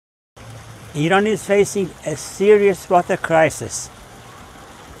Iran is facing a serious water crisis,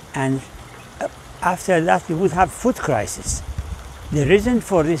 and after that we would have food crisis. The reason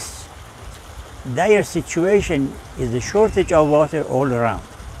for this dire situation is the shortage of water all around.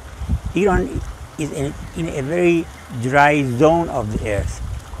 Iran is in a very dry zone of the earth,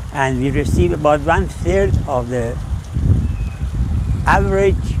 and we receive about 1/3 of the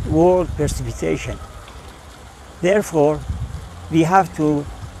average world precipitation. Therefore, we have to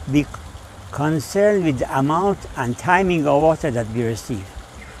be concerned with the amount and timing of water that we receive.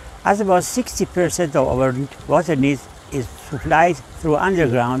 As about 60% of our water needs is supplied through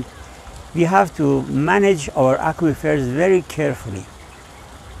underground, we have to manage our aquifers very carefully.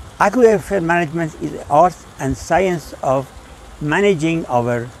 Aquifer management is the art and science of managing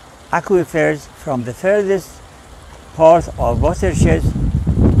our aquifers from the furthest part of watersheds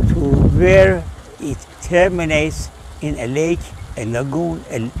to where it terminates in a lake, a lagoon,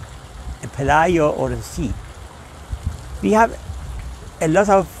 a playa, or a sea. We have a lot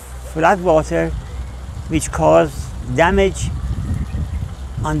of floodwater which cause damage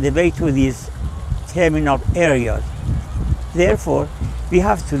on the way to these terminal areas. Therefore, we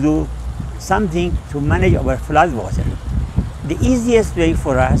have to do something to manage our floodwater. The easiest way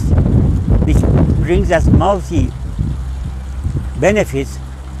for us, which brings us multi benefits,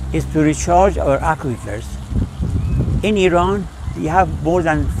 is to recharge our aquifers. In Iran, we have more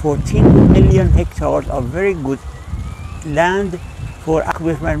than 14 million hectares of very good land for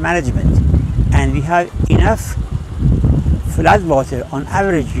aquifer management, and we have enough floodwater on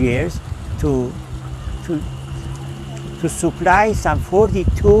average years to supply some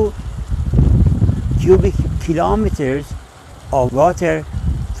 42 cubic kilometers of water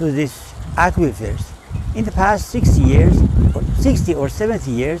to these aquifers. In the past 60 or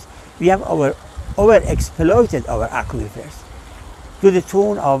 70 years, we have overexploited our aquifers to the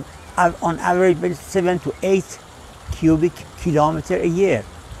tune of, on average, 7 to 8 cubic kilometers a year.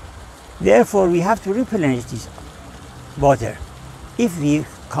 Therefore, we have to replenish this water. If we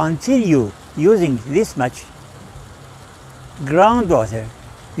continue using this much groundwater,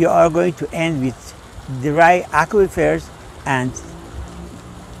 we are going to end with dry aquifers and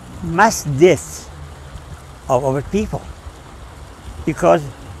mass deaths of our people. Because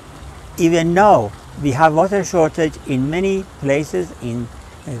even now we have water shortage in many places, in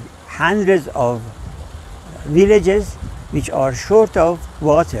hundreds of villages which are short of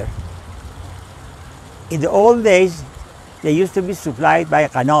water. In the old days, they used to be supplied by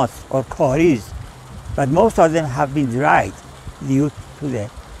qanats or qaris, but most of them have been dried due to the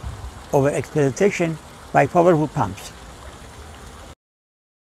overexploitation by powerful pumps.